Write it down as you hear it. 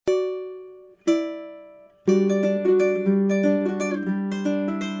Emily.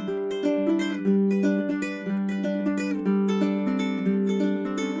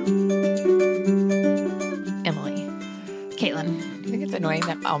 Caitlin. Do you think it's annoying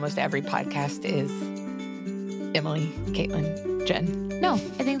that almost every podcast is Emily, Caitlin, Jen? No, I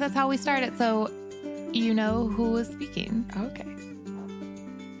think that's how we start it. So you know who is speaking. Okay.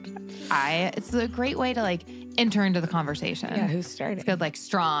 It's a great way to like enter into the conversation. Yeah, who's starting? It's good, like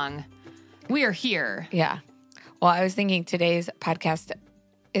strong. We are here. Yeah. Well, I was thinking today's podcast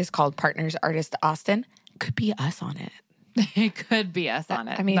is called Partners Artist Austin. Could be us on it. It could be us on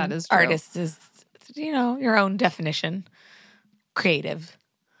it. I mean, that is true. artist is, your own definition. Creative.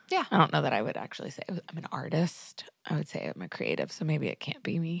 Yeah. I don't know that I would actually say I'm an artist. I would say I'm a creative, so maybe it can't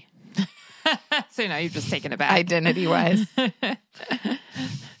be me. So now you've just taken it back. Identity-wise.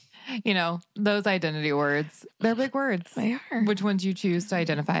 You know, those identity words, they're big words. They are. Which ones you choose to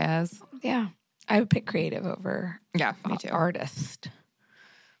identify as? Yeah. I would pick creative over Yeah, me too. artist.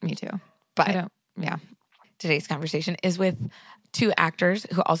 Me too. But yeah. today's conversation is with two actors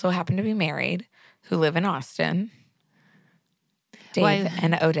who also happen to be married, who live in Austin. Dave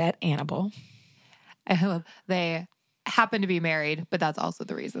and Odette Annable. I love they happen to be married, but that's also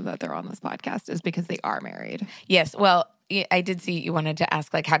the reason that they're on this podcast is because they are married. Yes. Well, I did see you wanted to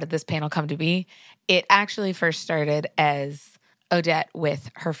ask, like, how did this panel come to be? It actually first started as Odette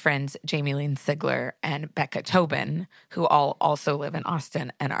with her friends Jamie Lynn Sigler and Becca Tobin, who all also live in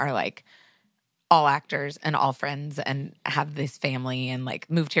Austin and are like all actors and all friends and have this family and like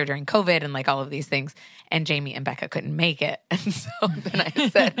moved here during COVID and like all of these things. And Jamie and Becca couldn't make it. And so then I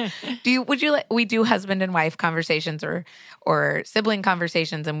said, we do husband and wife conversations or sibling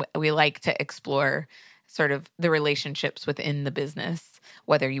conversations. And we like to explore sort of the relationships within the business,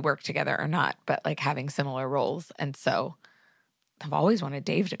 whether you work together or not, but like having similar roles. And so I've always wanted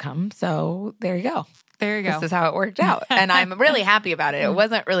Dave to come. So there you go. There you go. This is how it worked out. And I'm really happy about it. It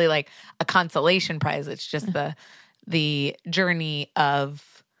wasn't really like a consolation prize. It's just the journey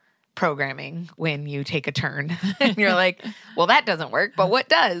of programming when you take a turn and you're like, well, that doesn't work, but what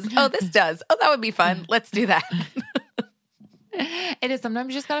does? Oh, this does. Oh, that would be fun. Let's do that. It is.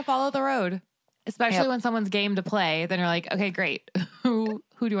 Sometimes you just got to follow the road, especially when someone's game to play. Then you're like, okay, great. Who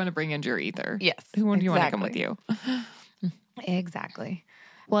do you want to bring into your ether? Yes. Who do you want to come with you? Exactly.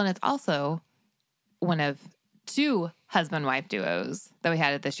 Well, and it's also one of two husband-wife duos that we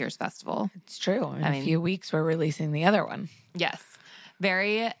had at this year's festival. It's true. In a few weeks, we're releasing the other one. Yes.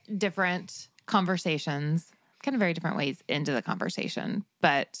 Very different conversations, kind of very different ways into the conversation.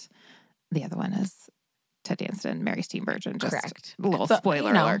 But the other one is Ted Danston and Mary Steenburgen. Just correct. A little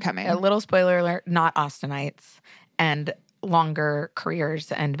spoiler alert coming. A little spoiler alert, not Austinites, and longer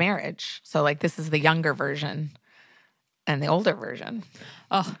careers and marriage. So like this is the younger version and the older version.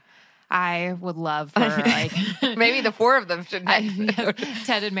 Oh, I would love for like maybe the four of them should. Yes,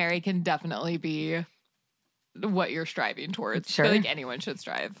 Ted and Mary can definitely be what you're striving towards. Sure. I feel like anyone should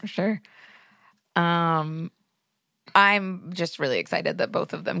strive. For sure. I'm just really excited that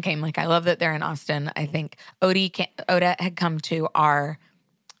both of them came. Like, I love that they're in Austin. I think Odette had come to I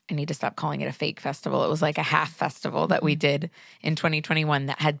need to stop calling it a fake festival. It was like a half festival that we did in 2021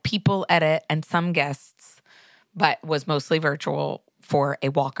 that had people at it and some guests, but was mostly virtual for a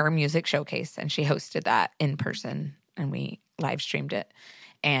Walker music showcase. And she hosted that in person and we live streamed it.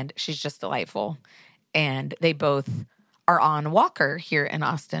 And she's just delightful. And they both are on Walker here in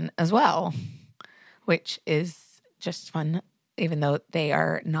Austin as well, which is just fun, even though they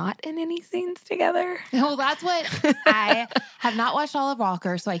are not in any scenes together. Well, that's what I have not watched all of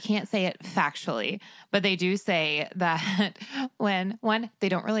Walker, so I can't say it factually. But they do say that when, one, they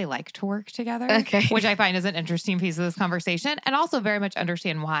don't really like to work together, okay, which I find is an interesting piece of this conversation, and also very much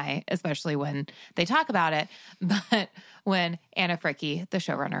understand why, especially when they talk about it. But when Anna Fricke, the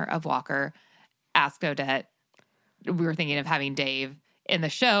showrunner of Walker, asked Odette, we were thinking of having Dave in the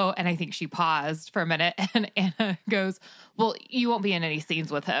show, and I think she paused for a minute, and Anna goes, well, you won't be in any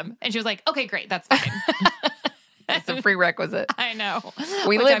scenes with him. And she was like, okay, great, that's fine. It's a prerequisite. I know.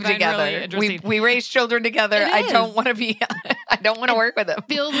 We live together. Really we raise children together. I don't want to work with them.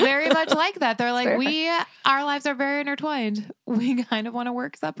 Feels very much like that. They're like, our lives are very intertwined. We kind of want to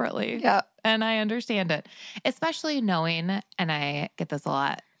work separately. Yeah. And I understand it, especially knowing, and I get this a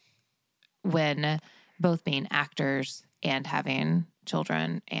lot, when both being actors and having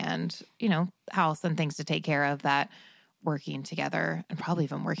children and, house and things to take care of, that working together and probably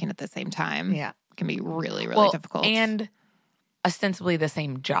even working at the same time can be really, really difficult. And ostensibly the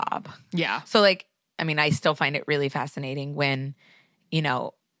same job. Yeah. So I still find it really fascinating when,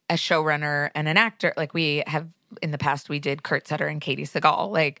 a showrunner and an actor. Like we have in the past, we did Kurt Sutter and Katie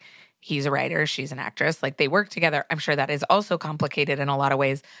Seagal. Like he's a writer, she's an actress. Like they work together. I'm sure that is also complicated in a lot of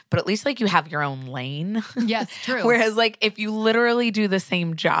ways, but at least like you have your own lane. Yes, true. Whereas like if you literally do the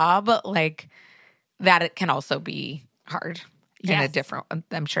same job, like that it can also be hard in a different,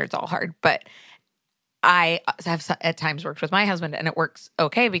 I'm sure it's all hard, but I have at times worked with my husband and it works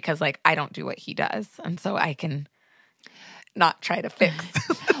okay because like I don't do what he does. And so I can not try to fix.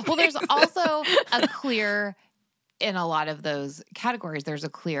 Well, there's also a clear, in a lot of those categories, there's a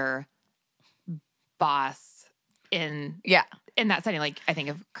clear boss in that setting. Like I think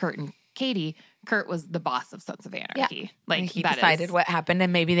of Kurt and Katie. Kurt was the boss of Sons of Anarchy. Yeah. Like he decided what happened,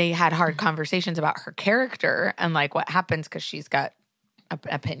 and maybe they had hard conversations about her character and like what happens because she's got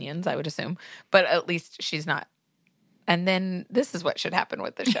opinions, I would assume, but at least she's not. And then this is what should happen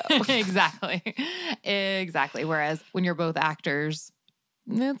with the show. Exactly. Whereas when you're both actors,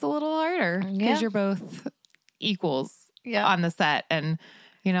 it's a little harder because you're both equals on the set. And,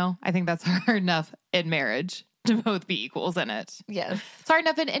 you know, I think that's hard enough in marriage to both be equals in it. Yes. It's hard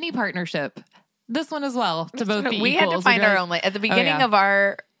enough in any partnership. This one as well, to both be we equals. Had to find our own. At the beginning of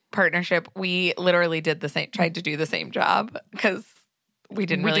our partnership, we literally tried to do the same job because we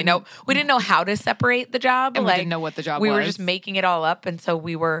didn't know. We didn't know how to separate the job. And we didn't know what the job was. We were just making it all up. And so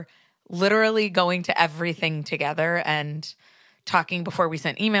we were literally going to everything together and talking before we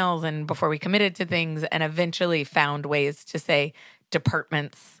sent emails and before we committed to things, and eventually found ways to say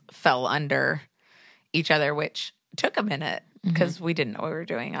departments fell under each other, which took a minute because we didn't know what we were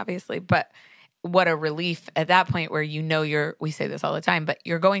doing, obviously. But what a relief at that point where we say this all the time, but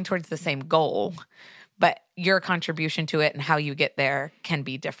you're going towards the same goal, but your contribution to it and how you get there can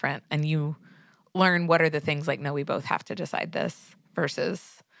be different. And you learn what are the things like, no, we both have to decide this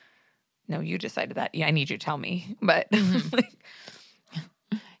versus, no, you decided that. Yeah, I need you to tell me. But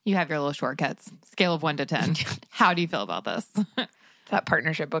you have your little shortcuts. Scale of 1 to 10. How do you feel about this? That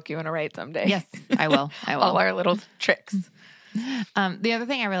partnership book you want to write someday. Yes, I will. All our little tricks. The other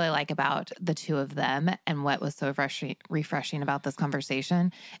thing I really like about the two of them and what was so refreshing about this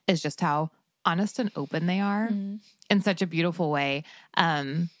conversation is just how honest and open they are in such a beautiful way.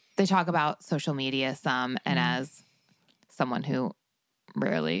 They talk about social media some, and as someone who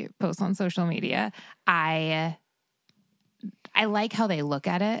rarely posts on social media, I like how they look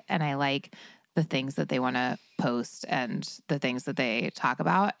at it, and I like the things that they want to post and the things that they talk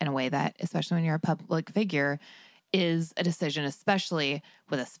about in a way that, especially when you're a public figure, is a decision, especially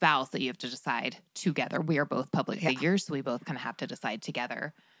with a spouse, that you have to decide together. We are both public figures, so we both kind of have to decide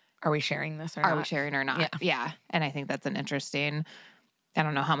together. Are we sharing this or not? Are we sharing or not? Yeah. And I think that's an interesting, I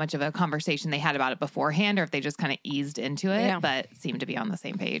don't know how much of a conversation they had about it beforehand or if they just kind of eased into it, but seemed to be on the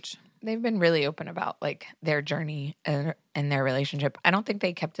same page. They've been really open about like their journey and their relationship. I don't think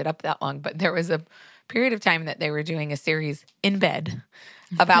they kept it up that long, but there was a period of time that they were doing a series in bed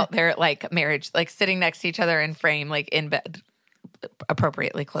about their like marriage, like sitting next to each other in frame, like in bed,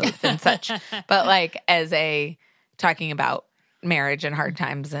 appropriately clothed and such. But like talking about marriage and hard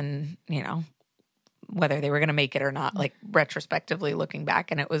times and, you know, whether they were going to make it or not, like retrospectively looking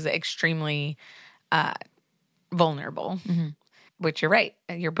back. And it was extremely vulnerable, which you're right.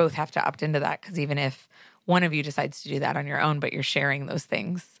 You both have to opt into that because even if one of you decides to do that on your own, but you're sharing those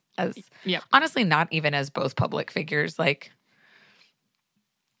things as honestly, not even as both public figures, like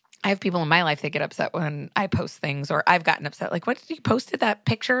I have people in my life that get upset when I post things, or I've gotten upset. Like, what did you posted that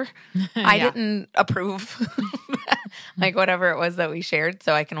picture? I didn't approve. Like whatever it was that we shared.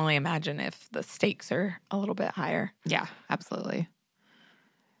 So I can only imagine if the stakes are a little bit higher. Yeah, absolutely.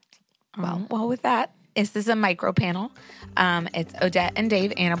 Well, with that, this is a micro panel. It's Odette and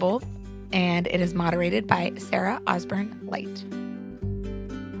Dave Annable, and it is moderated by Sarah Osborne Light.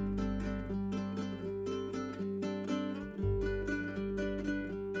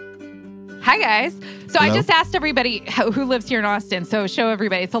 Hi, guys. So Hello? I just asked everybody who lives here in Austin. So show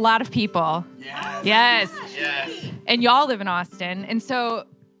everybody. It's a lot of people. Yes. And y'all live in Austin. And so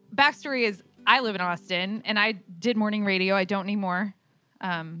backstory is I live in Austin, and I did morning radio. I don't anymore.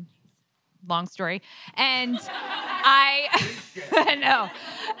 Long story. And I know.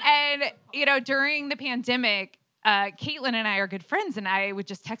 And, you know, during the pandemic, Caitlin and I are good friends, and I would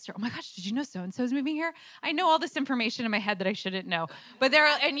just text her, oh my gosh, did you know so-and-so is moving here? I know all this information in my head that I shouldn't know. But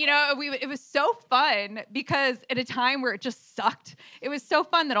it was so fun because at a time where it just sucked, it was so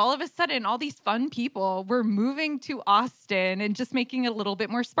fun that all of a sudden, all these fun people were moving to Austin and just making it a little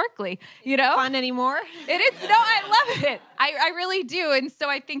bit more sparkly, you know? Fun anymore? It is. No, I love it. I really do. And so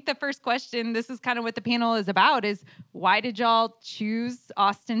I think the first question, this is kind of what the panel is about, is why did y'all choose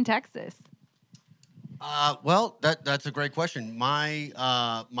Austin, Texas? Well, that's a great question.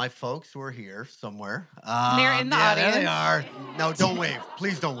 My folks were here somewhere. They're in the audience. There they are. No, don't wave.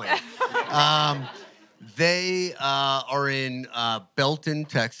 Please don't wave. They are in Belton,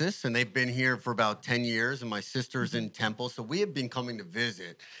 Texas, and they've been here for about 10 years, and my sister's in Temple. So we have been coming to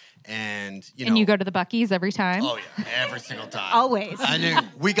visit, and, you know. And you go to the Buc-ee's every time? Oh, yeah, every single time. Always. I knew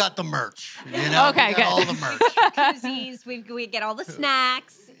we got the merch, you know? Okay, we got good. all the merch. Koozies, we get all the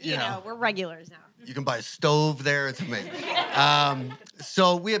snacks. You know, we're regulars now. You can buy a stove there. It's amazing.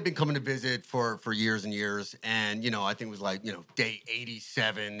 So we have been coming to visit for years and years. And, you know, I think it was like, you know, day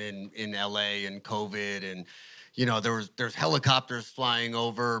 87 in LA and COVID. And, you know, there's helicopters flying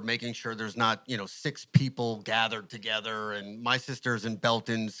over, making sure there's not, you know, 6 people gathered together. And my sister's in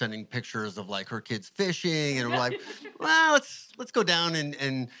Belton sending pictures of like her kids fishing. And we're like, well, let's go down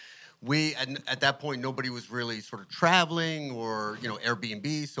and we, at that point, nobody was really sort of traveling or, you know,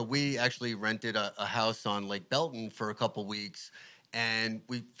 Airbnb. So we actually rented a house on Lake Belton for a couple weeks, and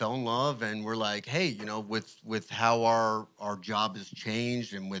we fell in love. And we're like, hey, you know, with how our job has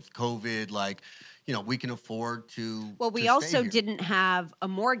changed and with COVID, like, you know, we can afford to. Well, we to also stay here. didn't have a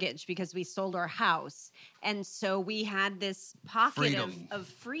mortgage because we sold our house. And so we had this pocket of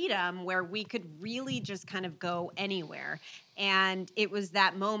freedom where we could really just kind of go anywhere. And it was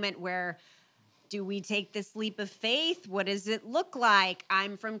that moment where, do we take this leap of faith? What does it look like?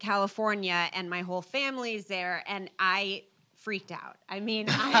 I'm from California and my whole family's there. And I freaked out. I mean,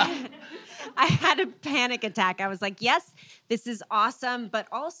 I had a panic attack. I was like, yes, this is awesome. But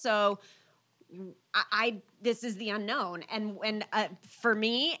also, this is the unknown. And for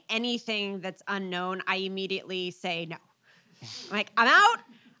me, anything that's unknown, I immediately say no. I'm like, I'm out.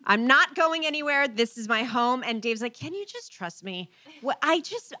 I'm not going anywhere. This is my home. And Dave's like, can you just trust me? Well, I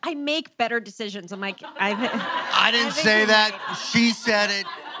make better decisions. I'm like, I didn't say that. She said it.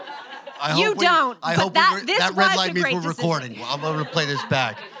 I You hope don't, I but hope this that was red a light means great we're decision. recording. I'm going to play this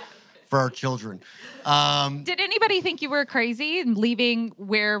back for our children. Did anybody think you were crazy and leaving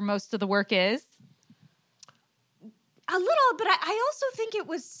where most of the work is? A little, but I also think it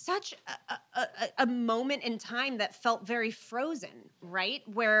was such a moment in time that felt very frozen, right?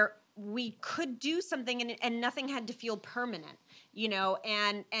 Where we could do something and nothing had to feel permanent, you know,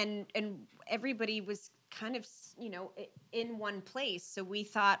 and everybody was kind of, you know, in one place. So we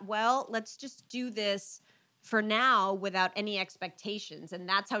thought, well, let's just do this for now without any expectations. And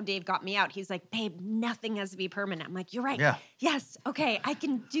that's how Dave got me out. He's like, babe, nothing has to be permanent. I'm like, you're right. Yeah. Yes. Okay. I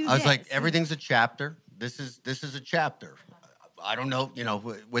can do this. I was like, everything's a chapter. This is a chapter. I don't know, you know,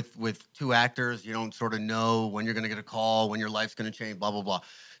 with 2 actors, you don't sort of know when you're going to get a call, when your life's going to change, blah, blah, blah.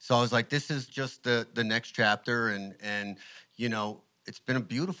 So I was like, this is just the next chapter. And, you know, it's been a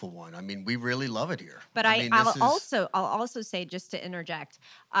beautiful one. I mean, we really love it here. But I'll also say, just to interject,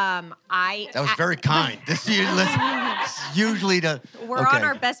 that was very kind. This usually we're on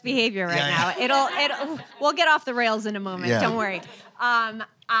our best behavior right now. It'll we'll get off the rails in a moment. Yeah. Don't worry.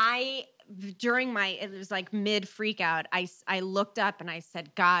 It was like mid freak out. I looked up and I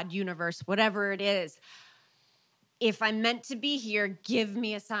said, God, universe, whatever it is, if I'm meant to be here, give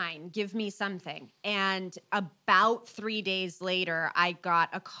me a sign, give me something. And about 3 days later, I got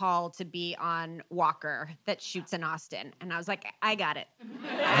a call to be on Walker that shoots in Austin. And I was like, I got it.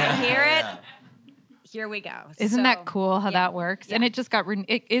 I hear it. Here we go. Isn't that cool how that works? Yeah. And it just got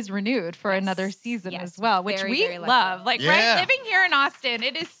it is renewed for another season as well, which Very, we very lucky. love. Like, right, living here in Austin,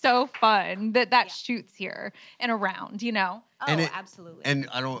 it is so fun that shoots here and around, you know. Oh, absolutely. And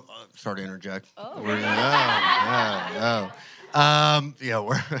I don't. Sorry to interject. Oh. We're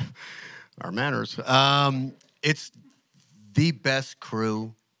our manners. It's the best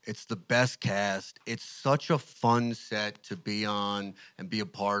crew. It's the best cast. It's such a fun set to be on and be a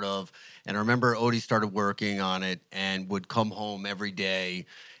part of. And I remember Odie started working on it and would come home every day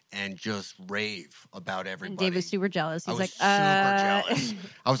and just rave about everybody. And Dave was super jealous. He's I was like, super jealous.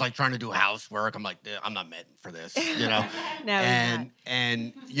 I was like trying to do housework. I'm like, I'm not meant for this, you know? No,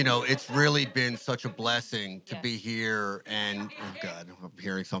 and you know, it's really been such a blessing to be here. And, oh God, I'm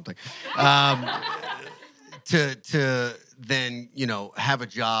hearing something. To then, you know, have a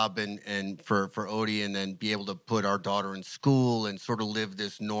job and for Odie and then be able to put our daughter in school and sort of live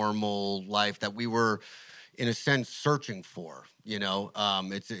this normal life that we were, in a sense, searching for, you know.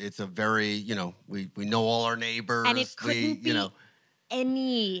 It's a very, you know, we know all our neighbors. And it couldn't be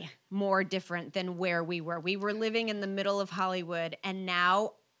any more different than where we were. We were living in the middle of Hollywood, and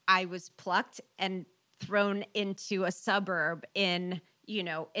now I was plucked and thrown into a suburb in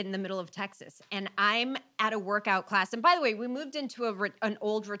the middle of Texas. And I'm at a workout class. And by the way, we moved into an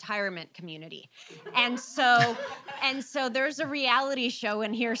old retirement community. And so there's a reality show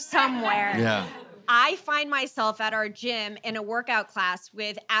in here somewhere. Yeah. I find myself at our gym in a workout class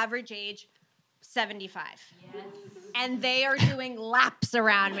with average age 75. Yes. And they are doing laps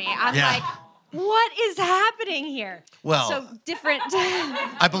around me. I'm like, what is happening here? Well, so different.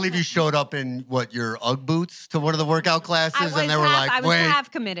 I believe you showed up in your UGG boots to one of the workout classes, and they were like, I was wait. half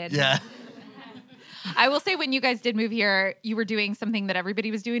committed. Yeah. I will say when you guys did move here, you were doing something that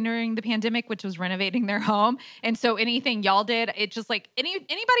everybody was doing during the pandemic, which was renovating their home. And so anything y'all did, it just like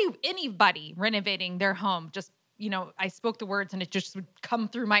anybody renovating their home, just, I spoke the words and it just would come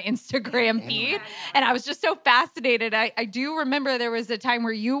through my Instagram feed. And I was just so fascinated. I do remember there was a time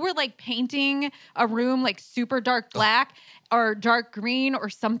where you were like painting a room like super dark black or dark green or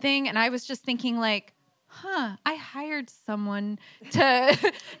something. And I was just thinking like, I hired someone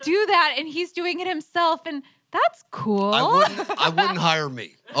to do that and he's doing it himself. And that's cool. I wouldn't hire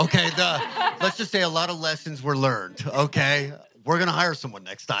me. Okay. Let's just say a lot of lessons were learned. Okay. We're going to hire someone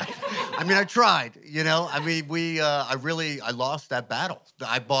next time. I mean, I tried, I lost that battle.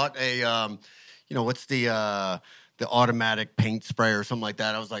 I bought a, what's the automatic paint spray or something like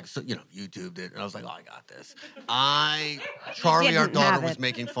that. I was like, YouTubed it. And I was like, oh, I got this. Charlie, our daughter, was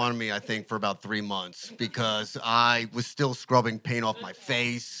making fun of me, I think, for about 3 months because I was still scrubbing paint off my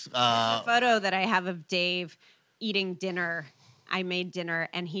face. The photo that I have of Dave eating dinner, I made dinner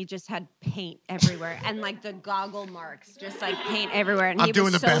and he just had paint everywhere and like the goggle marks, just like paint everywhere. And I'm he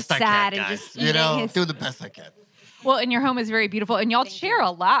doing was the so best I sad can, and guys. just Doing the best I can. Well, and your home is very beautiful, and y'all share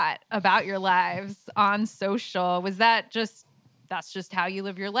a lot about your lives on social. That's just how you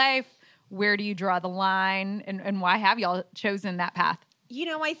live your life? Where do you draw the line, and why have y'all chosen that path?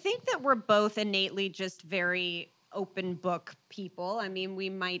 I think that we're both innately just very open book people. I mean, we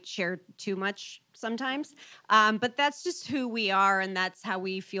might share too much sometimes, but that's just who we are, and that's how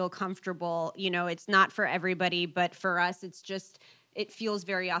we feel comfortable. It's not for everybody, but for us, it feels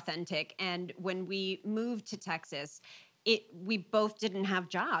very authentic. And when we moved to Texas, we both didn't have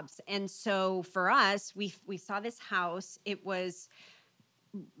jobs. And so for us, we saw this house. It was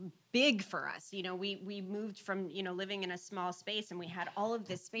big for us. We moved from, living in a small space and we had all of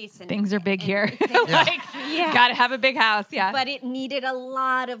this space. And things are big here. Yeah. Got to have a big house. Yeah. But it needed a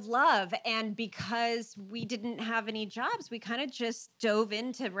lot of love. And because we didn't have any jobs, we kind of just dove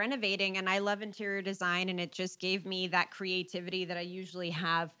into renovating. And I love interior design. And it just gave me that creativity that I usually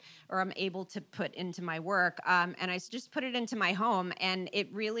have or I'm able to put into my work. And I just put it into my home. And it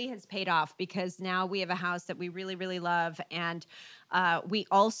really has paid off because now we have a house that we really, really love. And we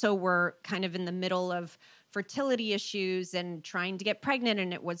also were kind of in the middle of fertility issues and trying to get pregnant,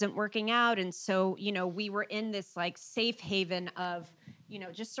 and it wasn't working out. And so, we were in this like safe haven of,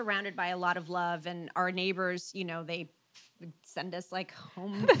 just surrounded by a lot of love. And our neighbors, they send us like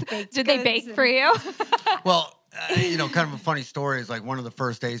home baked Did they bake for you? Well, kind of a funny story is like one of the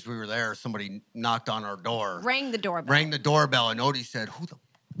first days we were there, somebody knocked on our door. Rang the doorbell. And Odie said, who the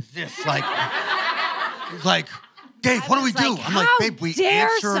is this? Like, he's like, Dave, what do we do? I'm like, babe, we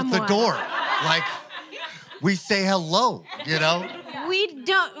answer the door. Like, we say hello, We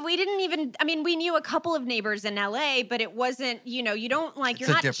didn't even, we knew a couple of neighbors in LA, but it wasn't, you're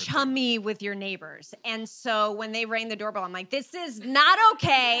not chummy with your neighbors. And so when they rang the doorbell, I'm like, this is not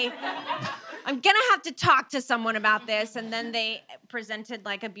okay. I'm going to have to talk to someone about this. And then they presented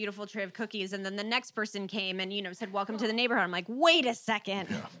like a beautiful tray of cookies. And then the next person came and, said, welcome to the neighborhood. I'm like, wait a second.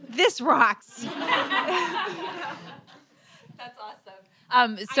 Yeah. This rocks. That's awesome. I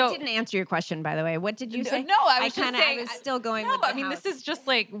didn't answer your question, by the way. What did you say? No, I was still going with the house. This is just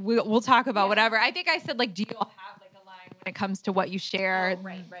like, we'll talk about whatever. I think I said, like, do you all have like a line when it comes to what you share? Oh,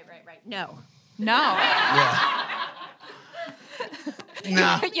 right. No. Yeah.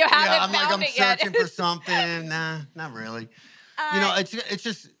 Nah. You haven't found I'm it yet. searching for something. Nah, not really. It's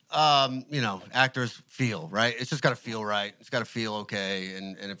just, actors feel, right? It's just got to feel right. It's got to feel okay.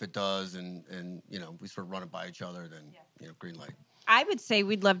 And if it does, and we sort of run it by each other, then, green light. I would say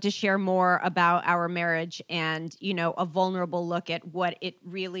we'd love to share more about our marriage and, a vulnerable look at what it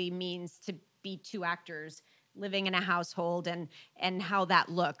really means to be two actors living in a household and how that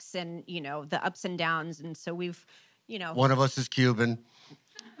looks and, the ups and downs. And so we've, One of us is Cuban.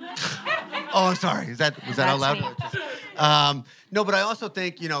 Oh, sorry. Was that out loud? No, but I also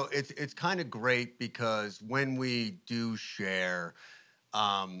think, it's kind of great because when we do share,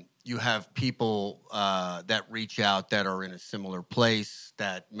 you have people that reach out that are in a similar place,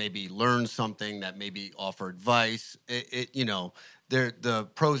 that maybe learn something, that maybe offer advice. The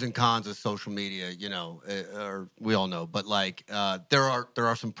pros and cons of social media, we all know. But like, there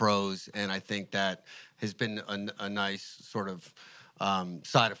are some pros, and I think that has been a nice sort of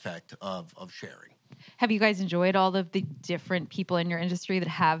side effect of sharing. Have you guys enjoyed all of the different people in your industry that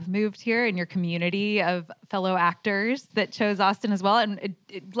have moved here and your community of fellow actors that chose Austin as well? And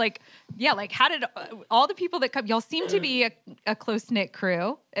how did all the people that come, y'all seem to be a close-knit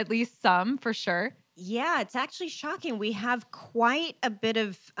crew, at least some for sure. Yeah, it's actually shocking. We have quite a bit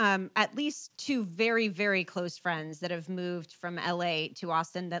of, at least 2 very, very close friends that have moved from LA to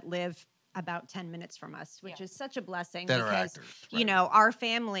Austin that live about 10 minutes from us, which is such a blessing that because, you know, our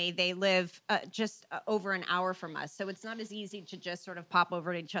family, they live just over an hour from us. So it's not as easy to just sort of pop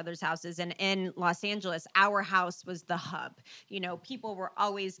over to each other's houses. And in Los Angeles, our house was the hub. You know, people were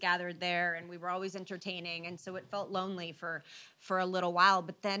always gathered there and we were always entertaining. And so it felt lonely for a little while.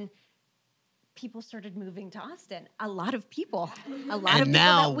 But then people started moving to Austin. A lot of people. And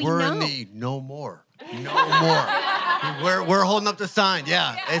now we're in the no more. We're holding up the sign.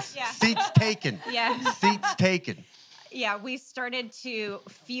 Yeah. It's seats taken. Yeah. Seats taken. Yeah, we started to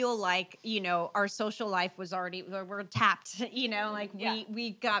feel like, you know, our social life was already, we're tapped, you know, like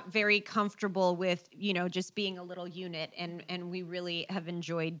we got very comfortable with, you know, just being a little unit and we really have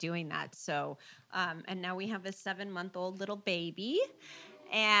enjoyed doing that. So, and now we have a 7-month-old little baby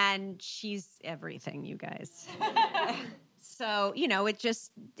and she's everything, you guys. So, you know,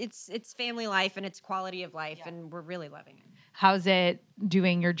 it's family life and it's quality of life and we're really loving it. How's it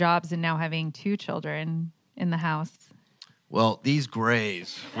doing your jobs and now having 2 children in the house? Well, these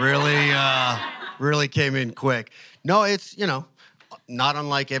grays really came in quick. No, it's, you know, not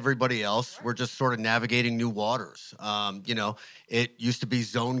unlike everybody else. We're just sort of navigating new waters. You know, it used to be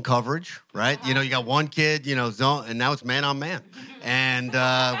zone coverage, right? You know, you got one kid, you know, zone, and now it's man on man. And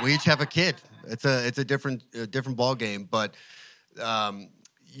we each have a kid. It's a different ball game, but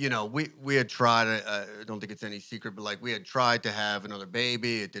you know, we had tried. I don't think it's any secret, but like we had tried to have another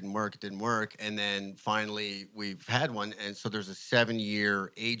baby. It didn't work. And then finally, we've had one. And so there's a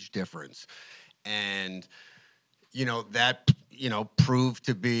 7-year age difference, and you know that proved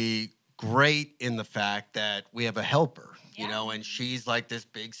to be great in the fact that we have a helper. You know, and she's like this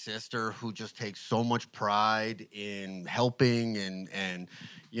big sister who just takes so much pride in helping and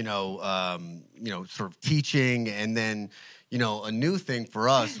sort of teaching. And then, you know, a new thing for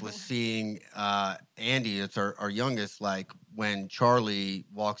us was seeing Andy, it's our youngest, like when Charlie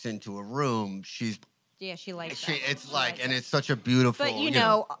walks into a room, she likes that. It's like, and it's such a beautiful. But you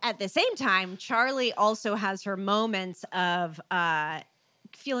know, at the same time, Charlie also has her moments of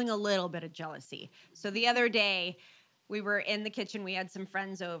feeling a little bit of jealousy. So the other day, we were in the kitchen. We had some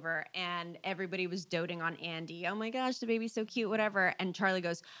friends over, and everybody was doting on Andy. Oh my gosh, the baby's so cute, whatever. And Charlie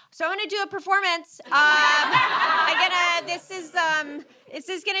goes, "So I'm gonna do a performance. This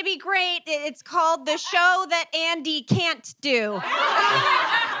is gonna be great. It's called The Show That Andy Can't Do."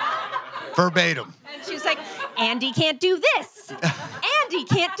 Verbatim. And she's like, "Andy can't do this. Andy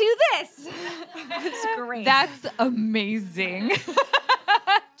can't do this." It's great. That's amazing.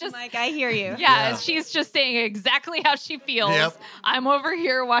 Just like, I hear you. Yeah, she's just saying exactly how she feels. Yep. I'm over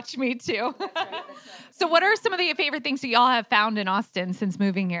here, watch me too. So what are some of the favorite things that y'all have found in Austin since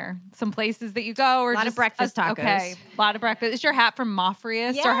moving here? Some places that you go or a lot of breakfast tacos. Okay, a lot of breakfast. Is your hat from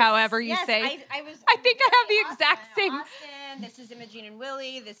Mafrius or however you say? I think I have the exact same. Austin. This is Imogene and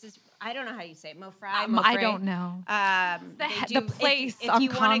Willie. This is, I don't know how you say it. Mofrey. I don't know. The place if on you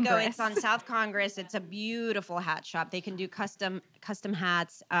want to go, Congress. it's on South Congress. It's a beautiful hat shop. They can do custom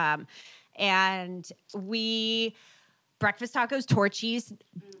hats. And breakfast tacos, Torchy's,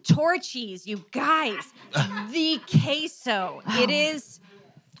 you guys. The queso. It is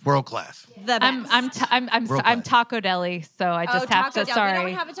world class. the best. I'm Taco Deli, so I just have to. Deli. Sorry,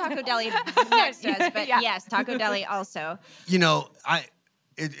 We don't have a Taco Deli next to us, but yes, Taco Deli also. You know,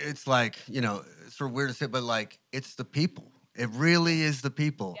 it's like, you know, it's sort of weird to say, but like it's the people. It really is the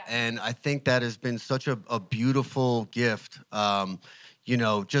people, and I think that has been such a beautiful gift. You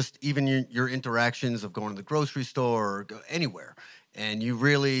know, just even your interactions of going to the grocery store or go anywhere. And you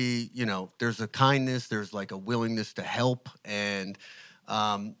really, you know, there's a kindness, there's like a willingness to help. And,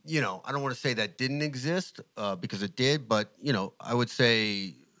 you know, I don't want to say that didn't exist because it did, but, you know, I would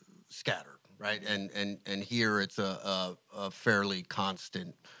say scattered, right? And here it's a fairly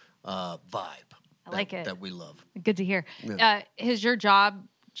constant vibe. I like it. That we love. Good to hear. Yeah. Has your job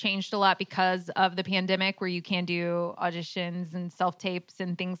changed a lot because of the pandemic where you can do auditions and self-tapes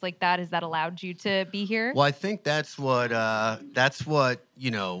and things like that? Has that allowed you to be here? Well, I think that's what,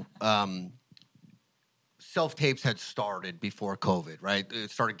 you know, self-tapes had started before COVID, right?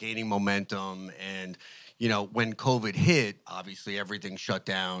 It started gaining momentum, and when COVID hit, obviously everything shut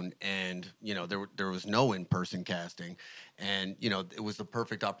down, and there was no in-person casting, and it was the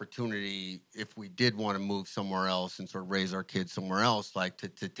perfect opportunity if we did want to move somewhere else and sort of raise our kids somewhere else, like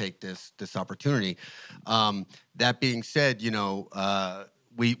to take this opportunity. That being said,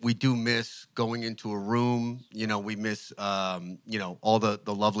 we do miss going into a room. We miss all the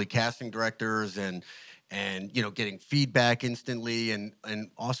lovely casting directors and getting feedback instantly, and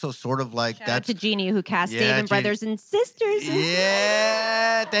also sort of like Shout out to Jeannie who cast Dave and Jeannie. Brothers and Sisters.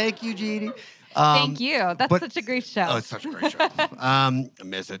 Yeah, thank you, Jeannie. Thank you. That's such a great show. Oh, it's such a great show. I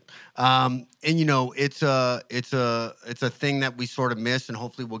miss it. And it's a thing that we sort of miss, and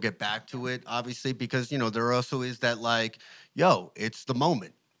hopefully we'll get back to it. Obviously, because there also is that it's the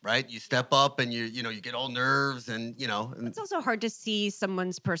moment. Right, you step up and you get all nerves and It's also hard to see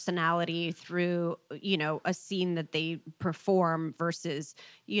someone's personality through a scene that they perform versus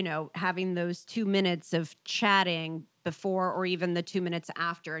having those 2 minutes of chatting before or even the 2 minutes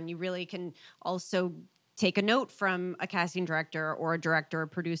after, and you really can also take a note from a casting director or a director or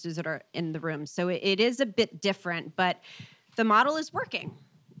producers that are in the room. So it is a bit different, but the model is working.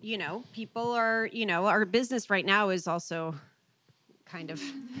 People are our business right now is also kind of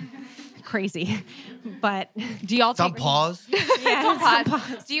crazy, but do y'all take pause? Yeah,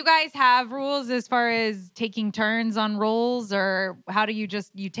 pause. Do you guys have rules as far as taking turns on roles, or how do you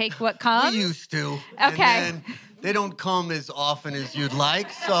take what comes? We used to. Okay. And then they don't come as often as you'd like.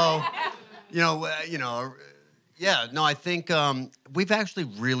 So, I think we've actually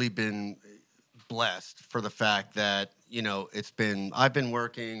really been blessed for the fact that I've been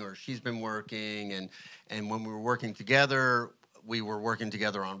working or she's been working, and when we were working together. We were working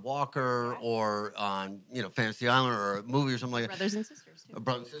together on Walker or on, Fantasy Island or a movie or something like that. Brothers and Sisters, too.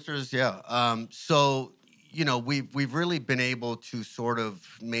 Brothers and Sisters, yeah. So, we've really been able to sort of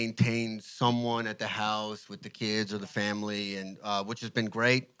maintain someone at the house with the kids or the family, and which has been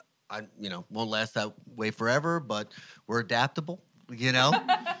great. Won't last that way forever, but we're adaptable,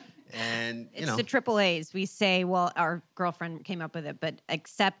 And, it's the triple A's. We say, well, our girlfriend came up with it, but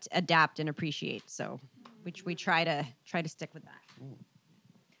accept, adapt, and appreciate. So... which we try to stick with that.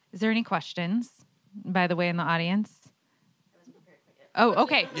 Is there any questions, by the way, in the audience? Oh,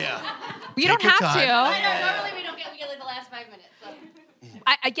 okay. Yeah. You don't have to. I know, normally we get like the last 5 minutes. So. Yeah.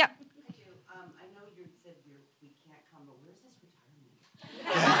 I know you said we can't come, but where's this retirement?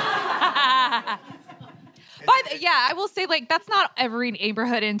 I will say, that's not every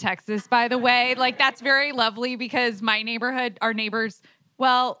neighborhood in Texas, by the way. That's very lovely because my neighborhood, our neighbors...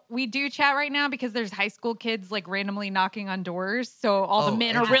 Well, we do chat right now because there's high school kids randomly knocking on doors. So all the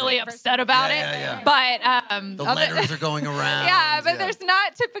men are really upset about it. Yeah. But the letters are going around. Yeah, but there's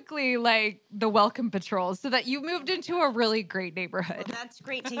not typically the welcome patrols. So that you moved into a really great neighborhood. Well, that's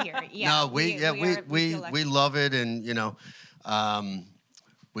great to hear. Yeah. No, we love it, and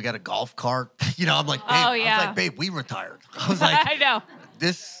we got a golf cart. I'm like, babe, I was like, babe, we retired. I was like, I know.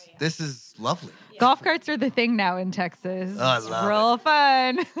 This is lovely. Golf carts are the thing now in Texas. I it's love real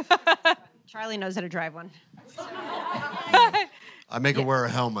fun. Charlie knows how to drive one. I make her wear a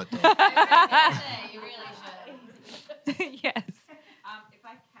helmet, though. You really should. Yes. If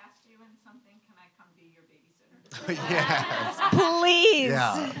I cast you in something, can I come be your babysitter? Yes. Please.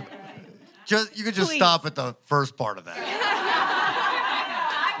 Yeah. You could just Please. stop at the first part of that.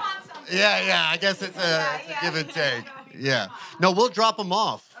 I want something. Yeah. I guess it's a give and take. Yeah. No, we'll drop them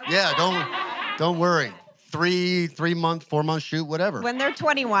off. Yeah. Don't worry. 3 month, 4 month shoot, whatever. When they're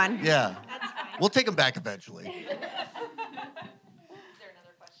 21. Yeah. We'll take them back eventually. Is there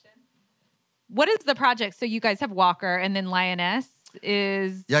another question? What is the project? So you guys have Walker, and then Lioness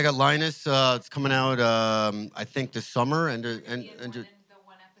is... Yeah, I got Linus. It's coming out, I think, this summer. And The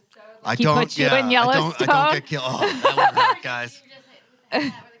one episode. I He don't. put you yeah, in I Yellowstone? don't get killed. Oh, that would hurt, guys. That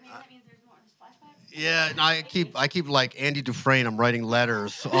means there's more flashbacks? Yeah, and I keep like Andy Dufresne. I'm writing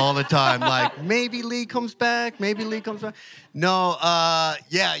letters all the time. Like maybe Lee comes back. No,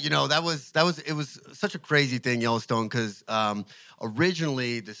 yeah, it was such a crazy thing, Yellowstone, because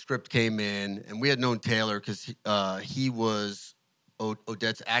originally the script came in, and we had known Taylor because he was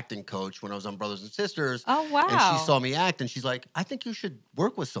Odette's acting coach when I was on Brothers and Sisters. Oh, wow. And she saw me act, and she's like, "I think you should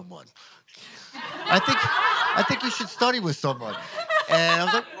work with someone. I think you should study with someone." And I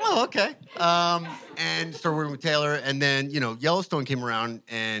was like, "Oh, okay." And started working with Taylor, and then Yellowstone came around,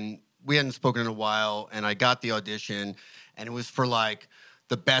 and we hadn't spoken in a while, and I got the audition, and it was for the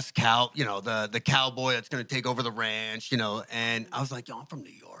best the cowboy that's going to take over the ranch, and I was like, "Yo, I'm from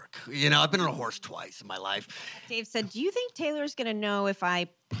New York. I've been on a horse twice in my life." Dave said, "Do you think Taylor's going to know if I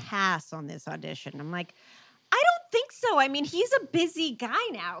pass on this audition?" I'm like, think so. I mean, he's a busy guy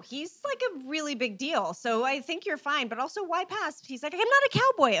now. He's like a really big deal. So I think you're fine. But also, why pass? He's like, I'm not a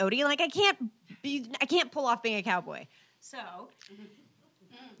cowboy, Odie. Like, I can't pull off being a cowboy.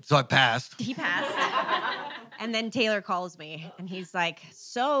 So I passed. He passed. And then Taylor calls me and he's like,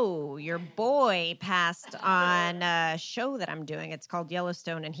 so your boy passed on a show that I'm doing. It's called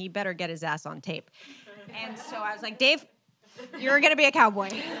Yellowstone and he better get his ass on tape. And so I was like, Dave, you're going to be a cowboy.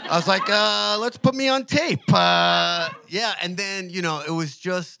 I was like, let's put me on tape. Yeah. And then, it was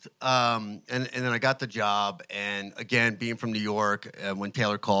just, and then I got the job. And again, being from New York, when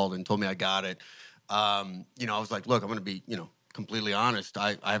Taylor called and told me I got it, I was like, look, I'm going to be, completely honest.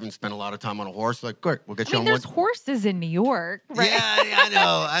 I haven't spent a lot of time on a horse. Like, great, we'll get you on one. There's horses in New York, right? Yeah,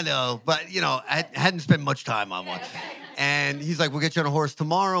 I know. But, I hadn't spent much time on one. And he's like, we'll get you on a horse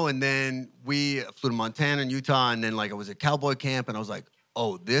tomorrow. And then we flew to Montana and Utah. And then, I was at cowboy camp. And I was like,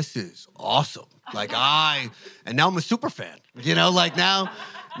 oh, this is awesome. And now I'm a super fan.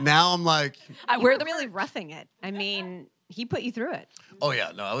 Now I'm like. We're really roughing it. I mean, he put you through it. Oh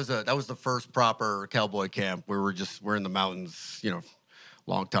yeah, no, that was the first proper cowboy camp where we're in the mountains,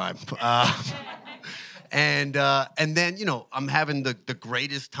 long time. And then, I'm having the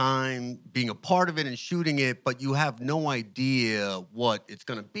greatest time being a part of it and shooting it, but you have no idea what it's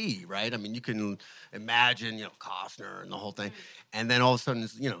going to be, right? I mean, you can imagine, Costner and the whole thing. And then all of a sudden,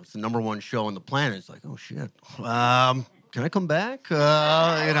 it's the number one show on the planet. It's like, oh, shit. Can I come back?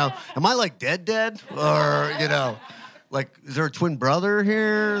 Am I like dead? Or, is there a twin brother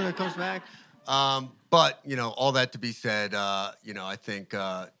here that comes back? But, all that to be said, I think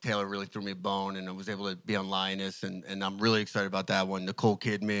Taylor really threw me a bone and I was able to be on Lioness. And I'm really excited about that one. Nicole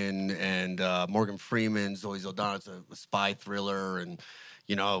Kidman and Morgan Freeman, Zoe Saldana. It's a spy thriller. And,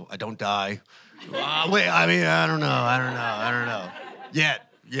 I don't die. Wait, I mean, I don't know. Yet.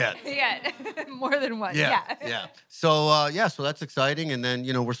 Yeah, more than one. Yeah. So, so that's exciting. And then,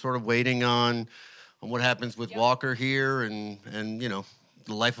 we're sort of waiting on what happens with Walker here and the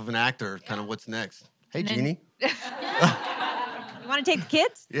life of an actor, kind of what's next. Hey, Jeannie. You want to take the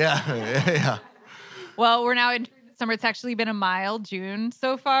kids? Yeah. Well, we're now in summer. It's actually been a mild June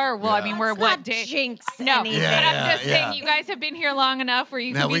so far. Well, I mean, we're what day? Jinx. No, anything. but I'm just saying, you guys have been here long enough where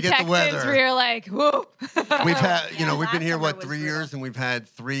you Now can we be get the Texans weather. where you're like, whoop. We've had, we've been last here, summer was 3 brutal. years, and we've had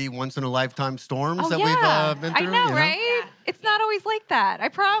 3 once-in-a-lifetime storms that yeah. we've been through. I know, right? It's not always like that. I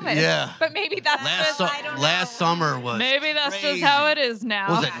promise. Yeah. But maybe that's Last summer was maybe that's crazy. just how it is now.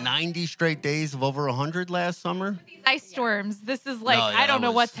 What was it, 90 straight days of over 100 last summer? Ice storms. This is like, No, yeah, I don't that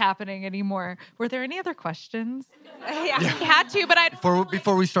know was- what's happening anymore. Were there any other questions? Yeah. We had to, but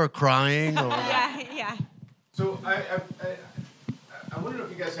Before we start crying? Or Yeah. So I wonder if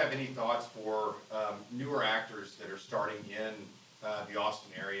you guys have any thoughts for newer actors that are starting in the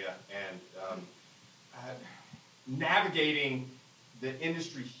Austin area and navigating the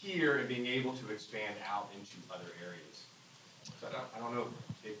industry here and being able to expand out into other areas. So I don't know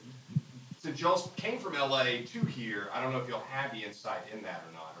if since y'all came from LA to here, I don't know if y'all have the insight in that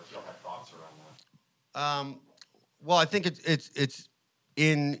or not, or if y'all have thoughts around that. Well, I think it's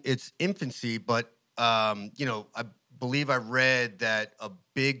in its infancy, but I believe I read that a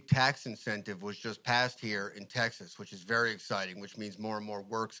big tax incentive was just passed here in Texas, which is very exciting, which means more and more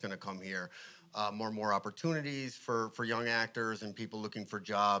work's going to come here, more and more opportunities for young actors and people looking for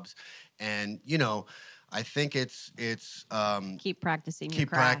jobs. And, I think it's Keep practicing. keep your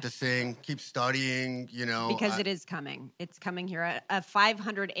craft. practicing, keep studying, Because it is coming. It's coming here. A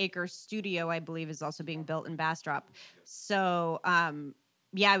 500-acre studio, I believe, is also being built in Bastrop. So,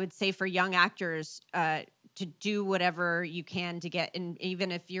 I would say for young actors to do whatever you can to get in, even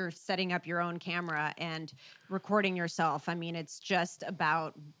if you're setting up your own camera and recording yourself. I mean, it's just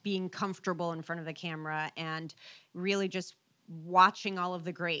about being comfortable in front of the camera and really just watching all of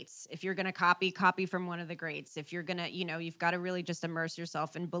the greats. If you're going to copy from one of the greats. If you're going to, you've got to really just immerse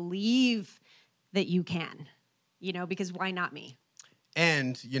yourself and believe that you can, because why not me?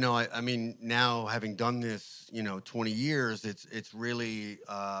 And, I mean, now having done this, 20 years, it's really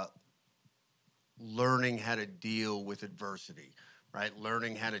learning how to deal with adversity, right?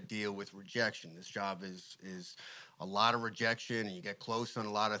 Learning how to deal with rejection. This job is a lot of rejection, and you get close on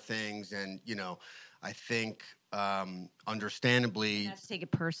a lot of things. And, I think understandably... You have to take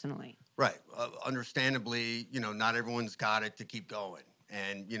it personally. Right. Understandably, not everyone's got it to keep going.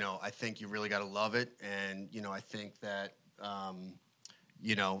 And, I think you really got to love it. And, I think that...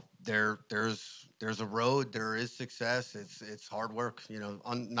 there's a road, there is success. It's hard work,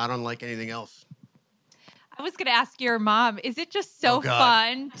 not unlike anything else. I was going to ask your mom, is it just so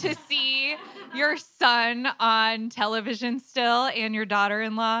fun to see your son on television still and your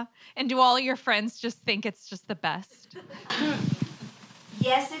daughter-in-law? And do all your friends just think it's just the best?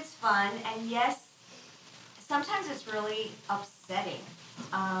 Yes, it's fun. And yes, sometimes it's really upsetting.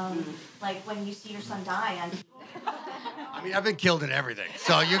 Like when you see your son die on TV. I mean, I've been killed in everything,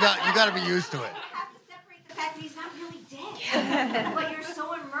 so you got to be used to it. You have to separate the fact that he's not really dead, but you're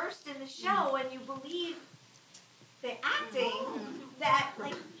so immersed in the show and you believe the acting that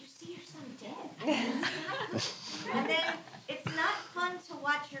like you see your son dead, and then it's not fun to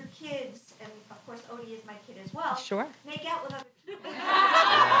watch your kids, and of course Odie is my kid as well. Sure. Make out with other people.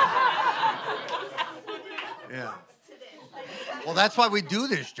 Yeah. Well, that's why we do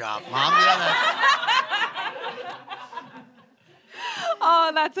this job, Mom.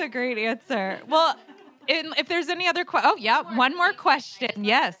 Oh, that's a great answer. Well, if there's any other one more question.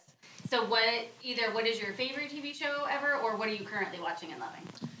 Yes. So what is your favorite TV show ever, or what are you currently watching and loving?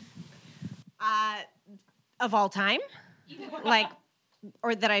 Of all time? Like,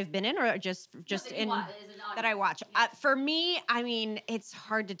 or that I've been in, or just in that I watch. For me, I mean, it's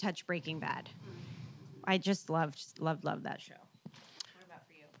hard to touch Breaking Bad. I just loved that show. What about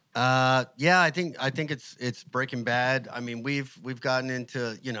for you? Yeah, I think it's Breaking Bad. I mean, we've gotten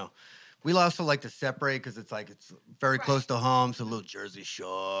into, we also like to separate because it's very close to home, so a little Jersey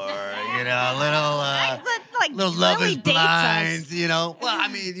Shore, little Love really is Blind, Well, I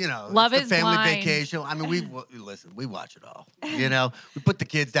mean, Love it's is the family Blind. vacation. I mean, we watch it all. We put the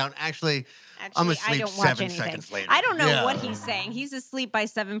kids down. Actually, I'm asleep I don't watch 7 anything. seconds later. I don't know what he's saying. He's asleep by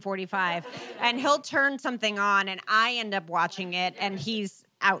 7:45, and he'll turn something on, and I end up watching it, and he's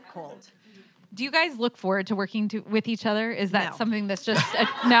out cold. Do you guys look forward to working with each other? Is that No. something that's just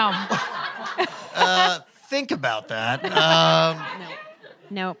no? Think about that.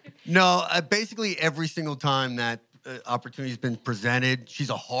 Nope. No, basically every single time that opportunity's been presented, she's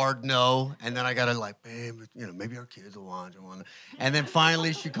a hard no, and then I gotta babe, maybe our kids will want it, and then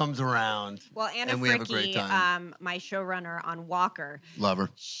finally she comes around. Well, Anna and we have a great Fricke, time. my showrunner on Walker, Love her.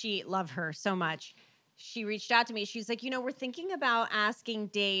 Love her so much. She reached out to me. She's like, we're thinking about asking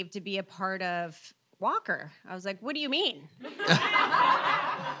Dave to be a part of Walker. I was like, what do you mean?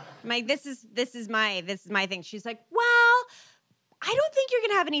 I'm like, this is my thing. She's like, well, I don't think you're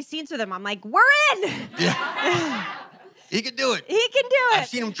gonna have any scenes with him. I'm like, we're in. Yeah. He can do it. He can do it. I've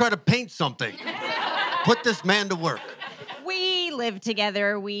seen him try to paint something. Put this man to work. We lived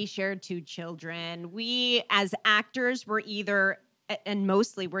together. We shared 2 children. We, as actors, were either, and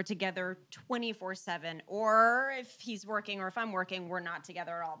mostly, we're together 24/7. Or if he's working or if I'm working, we're not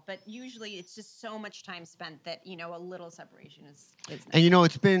together at all. But usually, it's just so much time spent that a little separation is nice. And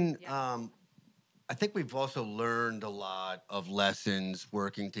it's been. I think we've also learned a lot of lessons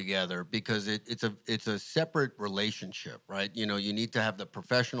working together because it's a separate relationship, right? You need to have the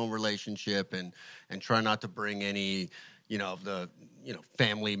professional relationship and try not to bring any, of the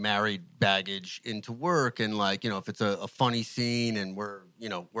family married baggage into work. And if it's a funny scene and we're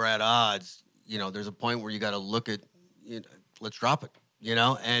at odds, there's a point where you got to look at, let's drop it,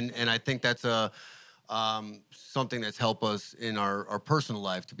 and I think that's something that's helped us in our personal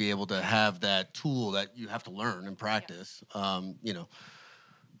life to be able to have that tool that you have to learn and practice. We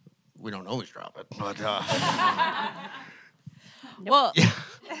don't always drop it, but well. Yeah.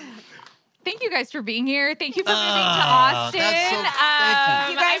 Thank you guys for being here. Thank you for moving to Austin. Thank you.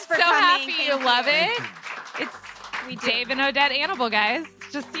 You guys for I'm so coming. happy you Thank love you. it. It's Dave and Odette Annable, guys.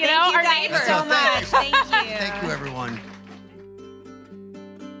 Just Thank you our guys neighbors. so much. Thank you. Thank you, everyone.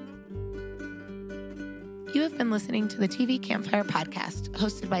 You have been listening to the TV Campfire podcast,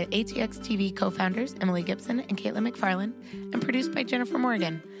 hosted by ATX TV co-founders Emily Gibson and Caitlin McFarland, and produced by Jennifer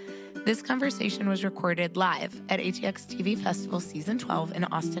Morgan. This conversation was recorded live at ATX TV Festival Season 12 in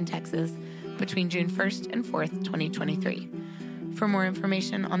Austin, Texas, between June 1st and 4th, 2023. For more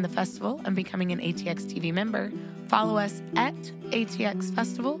information on the festival and becoming an ATX TV member, follow us at ATX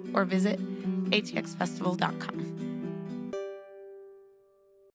Festival or visit atxfestival.com.